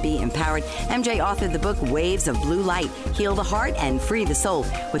Expect to be Empowered, MJ authored the book Waves of Blue Light, Heal the Heart and Free the Soul,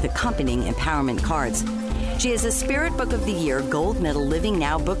 with accompanying empowerment cards. She is a Spirit Book of the Year Gold Medal Living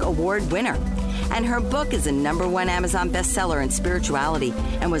Now Book Award winner. And her book is a #1 Amazon bestseller in spirituality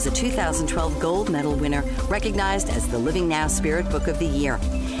and was a 2012 Gold Medal winner, recognized as the Living Now Spirit Book of the Year.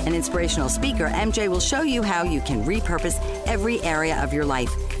 An inspirational speaker, MJ will show you how you can repurpose every area of your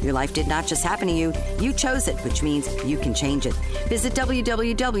life. Your life did not just happen to you. You chose it, which means you can change it. Visit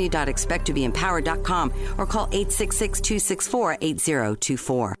www.expecttobeempowered.com or call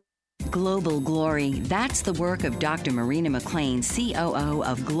 866-264-8024. Global Glory. That's the work of Dr. Marina McLean, COO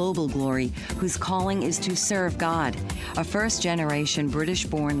of Global Glory, whose calling is to serve God. A first-generation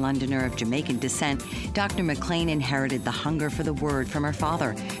British-born Londoner of Jamaican descent, Dr. McLean inherited the hunger for the Word from her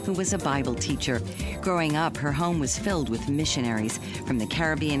father, who was a Bible teacher. Growing up, her home was filled with missionaries from the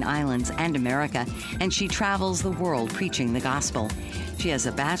Caribbean islands and America, and she travels the world preaching the gospel. She has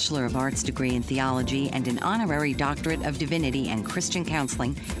a Bachelor of Arts degree in theology and an honorary doctorate of divinity and Christian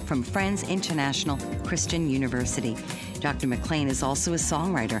counseling from Friends International Christian University. Dr. McLean is also a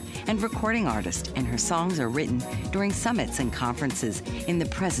songwriter and recording artist, and her songs are written during summits and conferences in the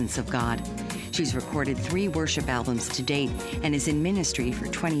presence of God. She's recorded 3 worship albums to date and is in ministry for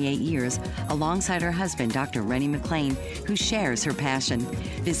 28 years alongside her husband, Dr. Rennie McLean, who shares her passion.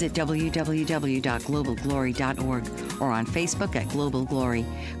 Visit www.globalglory.org or on Facebook at Global Glory.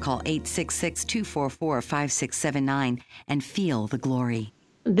 Call 866-244-5679 and feel the glory.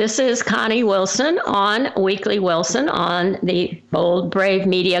 This is Connie Wilson on Weekly Wilson on the Bold Brave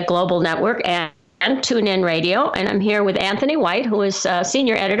Media Global Network and TuneIn Radio, and I'm here with Anthony White, who is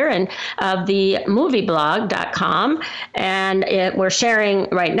senior editor of the movieblog.com, and we're sharing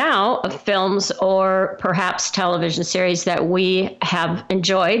right now films or perhaps television series that we have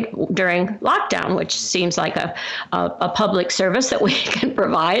enjoyed during lockdown, which seems like a public service that we can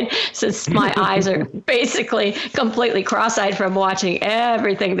provide, since my eyes are basically completely cross-eyed from watching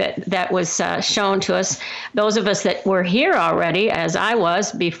everything that was shown to us. Those of us that were here already, as I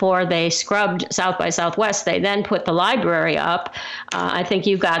was, before they scrubbed South by Southwest, they then put the library up. I think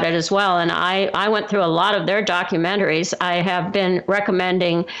you got it as well. And I went through a lot of their documentaries. I have been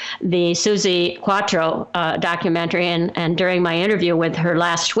recommending the Susie Quattro documentary. And during my interview with her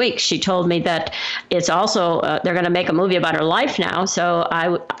last week, she told me that it's also, they're going to make a movie about her life now. So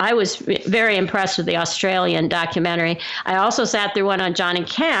I was very impressed with the Australian documentary. I also sat through one on Johnny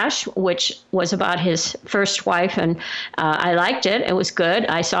Cash, which was about his first wife. And I liked it. It was good.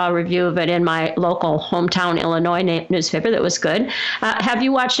 I saw a review of it in my local hometown Illinois newspaper that was good. Have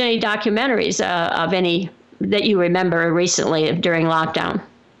you watched any documentaries of any that you remember recently during lockdown?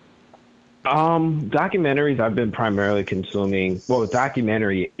 Documentaries I've been primarily consuming,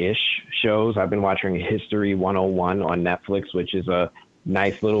 documentary-ish shows. I've been watching History 101 on Netflix, which is a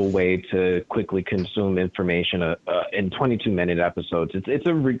nice little way to quickly consume information in 22-minute episodes. It's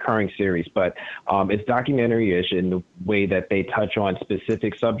a recurring series, but it's documentary-ish in the way that they touch on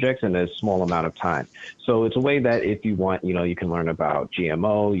specific subjects in a small amount of time. So it's a way that if you want, you can learn about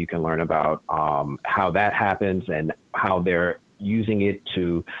GMO, you can learn about how that happens and how they're using it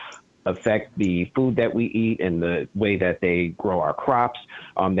to affect the food that we eat and the way that they grow our crops.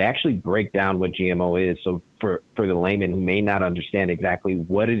 They actually break down what GMO is. So for the layman who may not understand exactly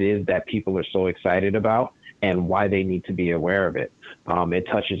what it is that people are so excited about and why they need to be aware of it. It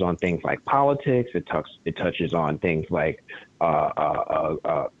touches on things like politics. It touches on things like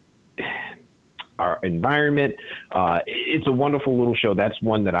our environment. It's a wonderful little show. That's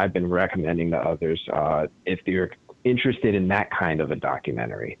one that I've been recommending to others if they're interested in that kind of a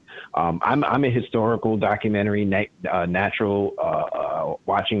documentary. I'm a historical documentary, natural,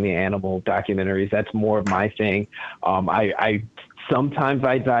 watching the animal documentaries. That's more of my thing. Sometimes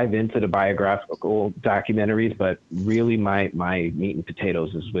I dive into the biographical documentaries, but really my meat and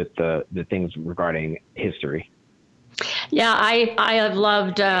potatoes is with the things regarding history. Yeah, I have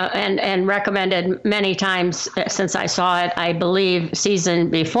loved and recommended many times since I saw it. I believe season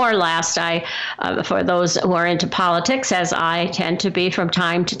before last, for those who are into politics, as I tend to be from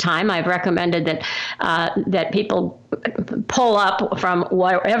time to time, I've recommended that people pull up from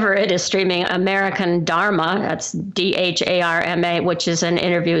wherever it is streaming American Dharma, that's DHARMA, which is an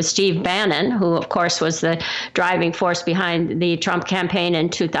interview with Steve Bannon, who of course was the driving force behind the Trump campaign in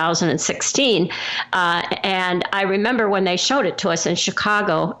 2016. And I remember when they showed it to us in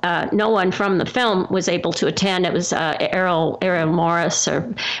Chicago, no one from the film was able to attend. It was Errol Morris,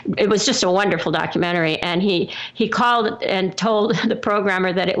 it was just a wonderful documentary. And he called and told the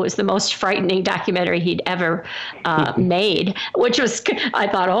programmer that it was the most frightening documentary he'd ever made, which was, I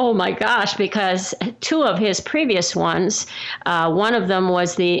thought, oh my gosh, because two of his previous ones, one of them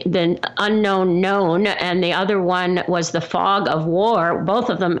was the Unknown Known, and the other one was The Fog of War.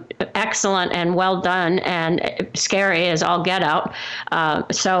 Both of them excellent and well done and scary as all get out.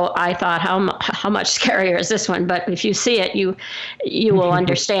 So I thought, how much scarier is this one? But if you see it, you will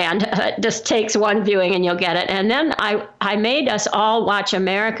understand. It just takes one viewing and you'll get it. And then I made us all watch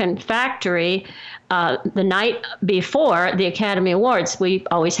American Factory the night before the Academy Awards. We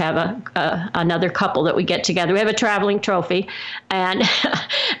always have another couple that we get together. We have a traveling trophy, and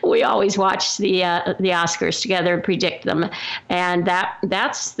we always watch the Oscars together and predict them. And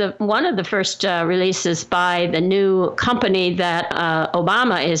that's one of the first releases by the new company that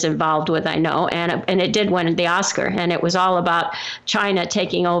Obama is involved with, I know, and it did win the Oscar. And it was all about China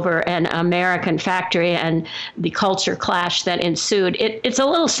taking over an American factory and the culture clash that ensued. It's a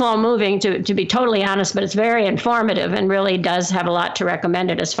little slow moving, to be totally honest, but it's very informative and really does have a lot to recommend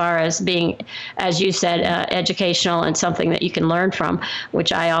it as far as being, as you said, educational and something that you can learn from,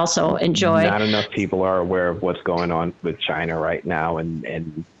 which I also enjoy. Not enough people are aware of what's going on with China right now,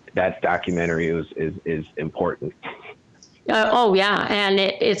 and that documentary is important. Oh, yeah. And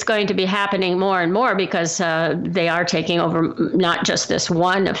it's going to be happening more and more because they are taking over not just this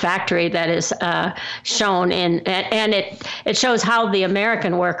one factory that is shown in, and it shows how the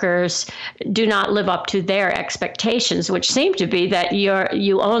American workers do not live up to their expectations, which seem to be that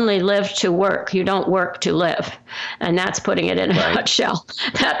you only live to work. You don't work to live. And that's putting it in a nutshell.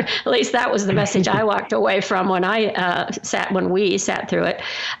 At least that was the message I walked away from when we sat through it.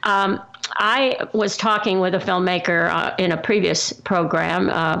 I was talking with a filmmaker in a previous program,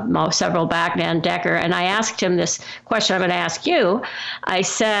 several back, Dan Decker, and I asked him this question I'm going to ask you. I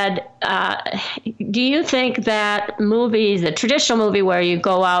said, do you think that movies, the traditional movie where you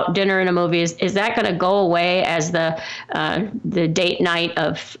go out, dinner in a movie, is that going to go away as the date night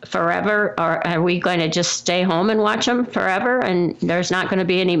of forever? Or are we going to just stay home and watch them forever and there's not going to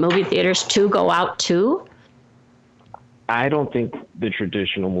be any movie theaters to go out to? I don't think the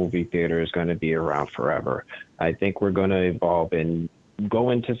traditional movie theater is going to be around forever. I think we're going to evolve and go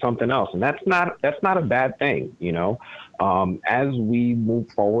into something else, and that's not a bad thing, you know. As we move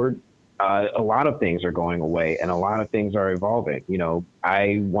forward, a lot of things are going away, and a lot of things are evolving. You know,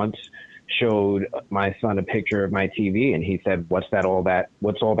 I once showed my son a picture of my TV, and he said, what's all that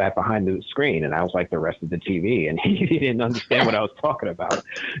behind the screen? And I was like, the rest of the TV. And he didn't understand what I was talking about.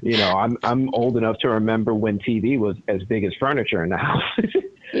 You know, I'm old enough to remember when TV was as big as furniture in the house.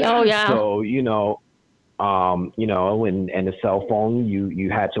 Oh yeah. So, and the cell phone, you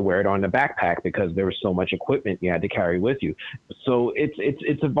had to wear it on the backpack because there was so much equipment you had to carry with you. So it's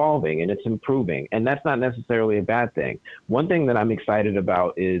evolving and it's improving, and that's not necessarily a bad thing. One thing that I'm excited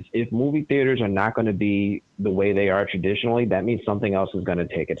about is if movie theaters are not going to be the way they are traditionally, that means something else is going to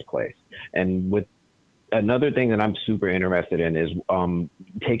take its place. And with another thing that I'm super interested in is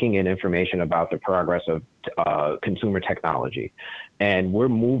taking in information about the progress of consumer technology. And we're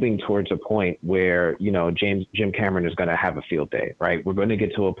moving towards a point where, you know, Jim Cameron is going to have a field day, right? We're going to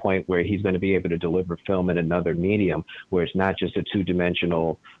get to a point where he's going to be able to deliver film in another medium where it's not just a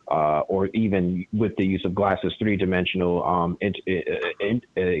two-dimensional or even with the use of glasses, three-dimensional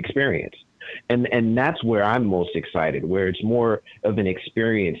experience. And that's where I'm most excited, where it's more of an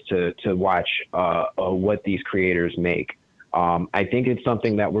experience to watch what these creators make. I think it's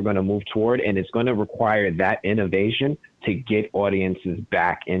something that we're going to move toward, and it's going to require that innovation to get audiences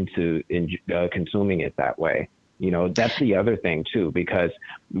back into consuming it that way. That's the other thing too, because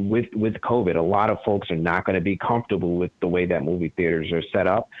with COVID, a lot of folks are not going to be comfortable with the way that movie theaters are set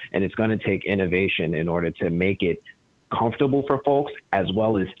up, and it's going to take innovation in order to make it comfortable for folks as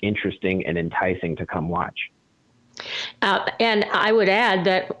well as interesting and enticing to come watch. And I would add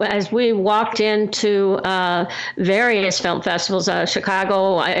that as we walked into various film festivals,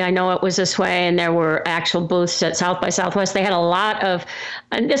 Chicago, I know it was this way, and there were actual booths at South by Southwest. They had a lot of,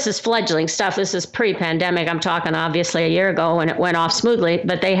 and this is fledgling stuff. This is pre-pandemic. I'm talking obviously a year ago, and it went off smoothly,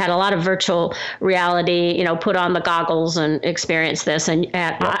 but they had a lot of virtual reality, put on the goggles and experience this. And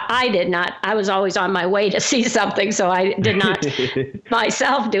I did not. I was always on my way to see something, so I did not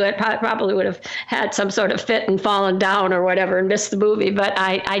myself do it. Probably would have had some sort of fit and fallen down or whatever and missed the movie. But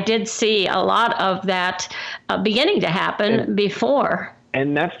I did see a lot of that beginning to happen before.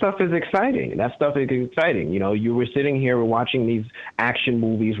 And that stuff is exciting. You were sitting here, we're watching these action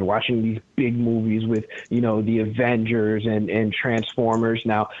movies, we're watching these big movies with, the Avengers and Transformers.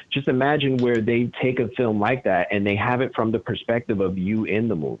 Now, just imagine where they take a film like that and they have it from the perspective of you in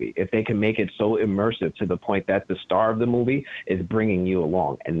the movie. If they can make it so immersive to the point that the star of the movie is bringing you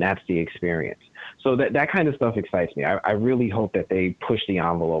along, and that's the experience. So that kind of stuff excites me. I really hope that they push the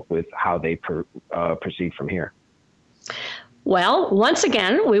envelope with how they proceed from here. Well, once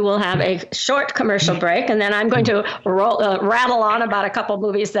again, we will have a short commercial break, and then I'm going to rattle on about a couple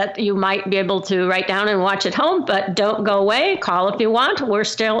movies that you might be able to write down and watch at home. But don't go away. Call if you want.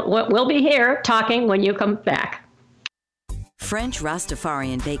 We'll be here talking when you come back. French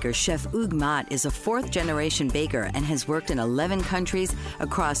Rastafarian baker Chef Hugues Mott is a fourth-generation baker and has worked in 11 countries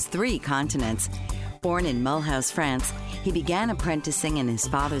across 3 continents. Born in Mulhouse, France, he began apprenticing in his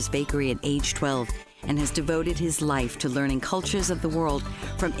father's bakery at age 12 and has devoted his life to learning cultures of the world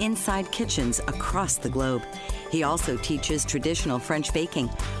from inside kitchens across the globe. He also teaches traditional French baking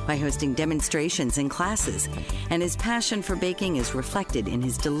by hosting demonstrations and classes, and his passion for baking is reflected in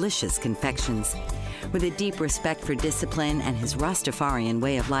his delicious confections. With a deep respect for discipline and his Rastafarian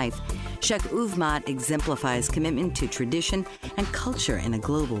way of life, Chef Hugues Mott exemplifies commitment to tradition and culture in a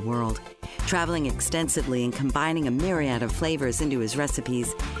global world. Traveling extensively and combining a myriad of flavors into his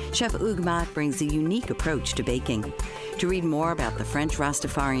recipes, Chef Hugues Mott brings a unique approach to baking. To read more about the French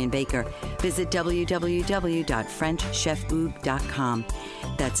Rastafarian baker, visit www.frenchchefhugues.com.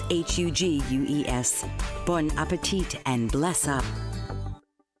 That's Hugues. Bon appetit and bless up.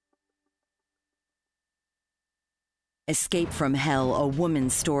 Escape from Hell, A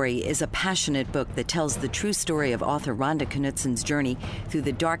Woman's Story is a passionate book that tells the true story of author Rhonda Knutsen's journey through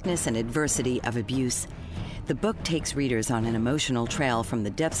the darkness and adversity of abuse. The book takes readers on an emotional trail from the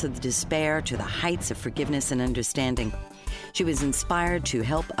depths of despair to the heights of forgiveness and understanding. She was inspired to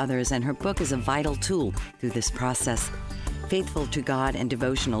help others, and her book is a vital tool through this process. Faithful to God and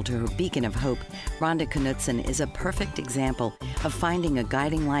devotional to her beacon of hope, Rhonda Knutsen is a perfect example of finding a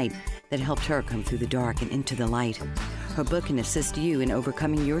guiding light that helped her come through the dark and into the light. Her book can assist you in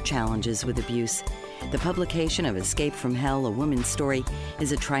overcoming your challenges with abuse. The publication of Escape from Hell, A Woman's Story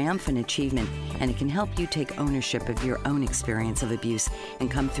is a triumphant achievement, and it can help you take ownership of your own experience of abuse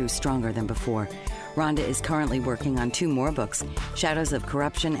and come through stronger than before. Rhonda is currently working on 2 more books, Shadows of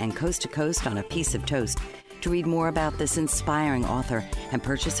Corruption and Coast to Coast on a Piece of Toast. To read more about this inspiring author and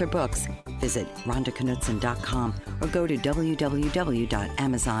purchase her books, visit RhondaKnutsen.com or go to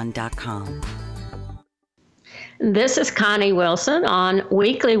www.amazon.com. This is Connie Wilson on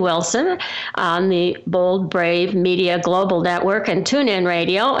Weekly Wilson on the Bold Brave Media Global Network and TuneIn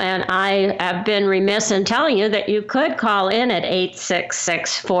Radio. And I have been remiss in telling you that you could call in at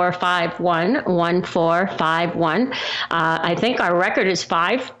 866-451-1451. I think our record is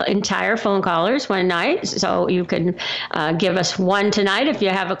 5 entire phone callers one night. So you can give us one tonight if you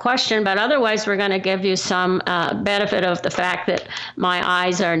have a question. But otherwise, we're going to give you some benefit of the fact that my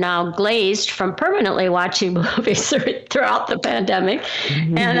eyes are now glazed from permanently watching movies throughout the pandemic.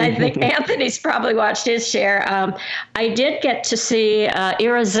 And I think Anthony's probably watched his share. I did get to see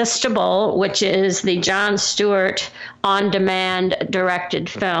Irresistible, which is the Jon Stewart on-demand directed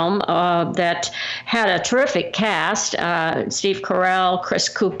film that had a terrific cast, Steve Carell, Chris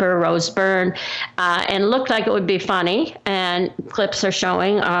Cooper, Rose Byrne, and looked like it would be funny, and clips are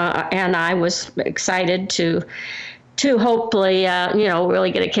showing, and I was excited to hopefully, really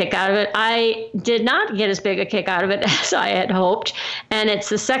get a kick out of it. I did not get as big a kick out of it as I had hoped. And it's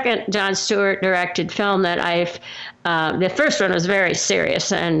the second Jon Stewart directed film that the first one was very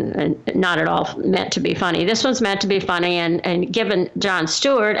serious and not at all meant to be funny. This one's meant to be funny, and given Jon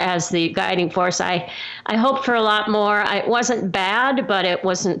Stewart as the guiding force, I hoped for a lot more. It wasn't bad, but it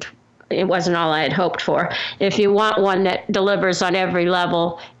wasn't it wasn't all I had hoped for. If you want one that delivers on every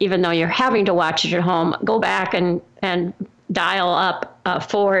level, even though you're having to watch it at home, go back and dial up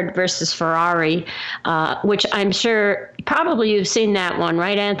Ford versus Ferrari, which I'm sure probably you've seen that one,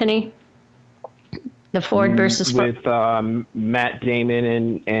 right, Anthony? The Ford versus with Matt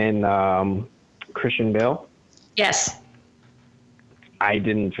Damon and Christian Bale. Yes. I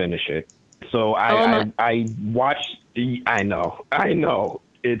didn't finish it, so I watched. I know.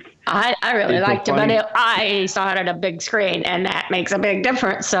 It's. I really liked it, but I saw it at a big screen, and that makes a big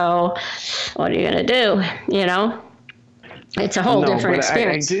difference. So, what are you gonna do? You know, it's a whole different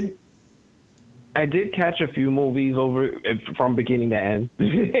experience. I did catch a few movies from beginning to end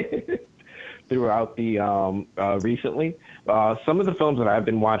throughout the recently. Some of the films that I've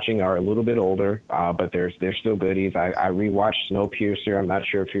been watching are a little bit older, but they're still goodies. I rewatched Snowpiercer. I'm not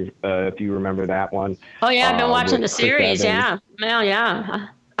sure if you remember that one. Oh yeah, I've been watching the series. Yeah, well, yeah.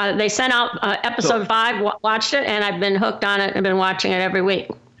 They sent out episode 5. Watched it, and I've been hooked on it. I've been watching it every week.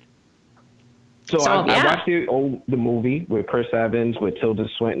 So I watched the movie with Chris Evans, with Tilda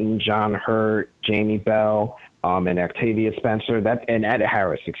Swinton, John Hurt, Jamie Bell, and Octavia Spencer. And Ed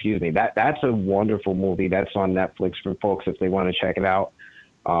Harris, excuse me. That's a wonderful movie. That's on Netflix for folks if they want to check it out.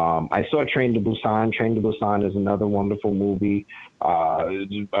 I saw Train to Busan. Train to Busan is another wonderful movie.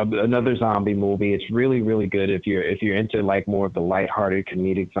 Another zombie movie. It's really, really good if you're into like more of the lighthearted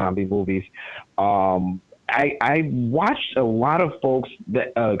comedic zombie movies. I watched a lot of a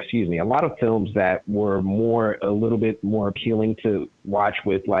lot of films that were a little bit more appealing to watch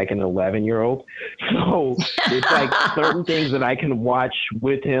with like an 11-year-old. So it's like certain things that I can watch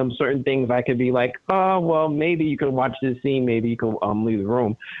with him, certain things I could be like, oh, well, maybe you can watch this scene, maybe you can leave the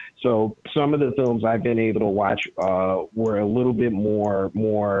room. So some of the films I've been able to watch were a little bit more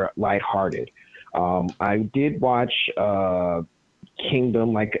lighthearted. I did watch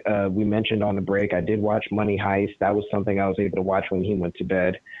Kingdom, like we mentioned on the break. I did watch Money Heist. That was something I was able to watch when he went to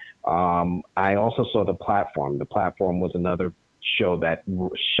bed. I also saw The Platform. The Platform was another show that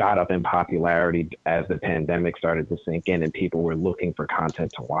shot up in popularity as the pandemic started to sink in and people were looking for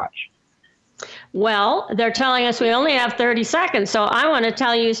content to watch. Well, they're telling us we only have 30 seconds, so I want to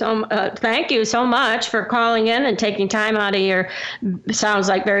tell you thank you so much for calling in and taking time out of your, sounds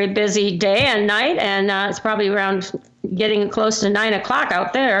like very busy day and night, and it's probably around getting close to 9 o'clock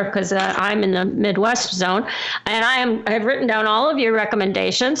out there because I'm in the Midwest zone, and I've written down all of your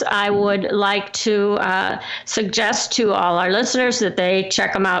recommendations. I would like to suggest to all our listeners that they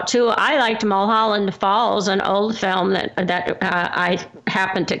check them out too. I liked Mulholland Falls, an old film that I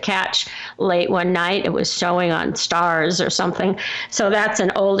happened to catch late one night. It was showing on Stars or something. So that's an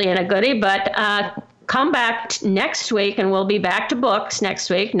oldie and a goodie, but come back next week, and we'll be back to books next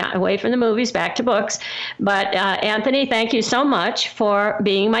week, not away from the movies, back to books. But Anthony, thank you so much for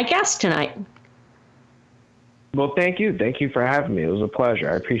being my guest tonight. Well, thank you. Thank you for having me. It was a pleasure.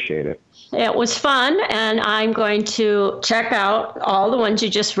 I appreciate it. It was fun, and I'm going to check out all the ones you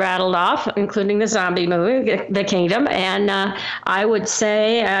just rattled off, including the zombie movie, The Kingdom. And I would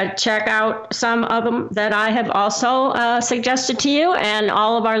say check out some of them that I have also suggested to you. And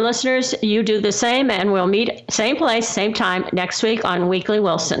all of our listeners, you do the same, and we'll meet same place, same time next week on Weekly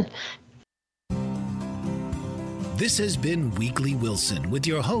Wilson. This has been Weekly Wilson with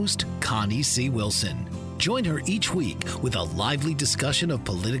your host, Connie C. Wilson. Join her each week with a lively discussion of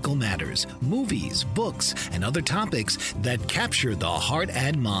political matters, movies, books, and other topics that capture the heart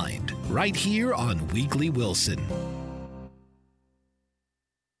and mind, right here on Weekly Wilson.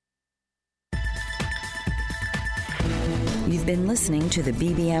 You've been listening to the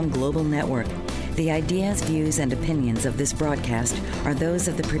BBM Global Network. The ideas, views, and opinions of this broadcast are those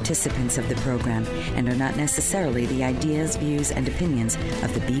of the participants of the program and are not necessarily the ideas, views, and opinions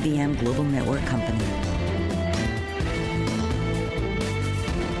of the BBM Global Network Company.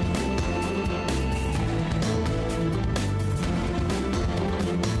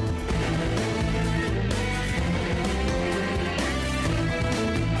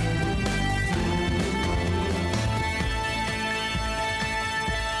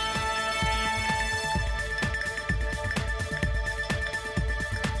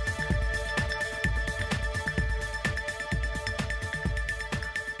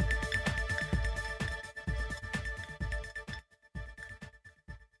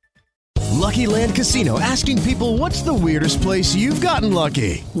 Lucky Land Casino, asking people, what's the weirdest place you've gotten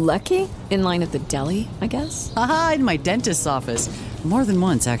lucky? Lucky? In line at the deli, I guess? Aha, in my dentist's office. More than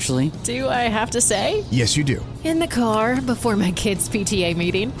once, actually. Do I have to say? Yes, you do. In the car before my kids' PTA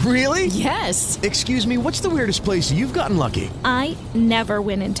meeting. Really? Yes. Excuse me, what's the weirdest place you've gotten lucky? I never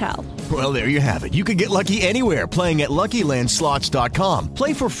win and tell. Well, there you have it. You can get lucky anywhere, playing at LuckyLandSlots.com.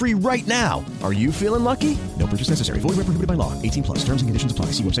 Play for free right now. Are you feeling lucky? No purchase necessary. Void where prohibited by law. 18+. Terms and conditions apply.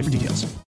 See website for details.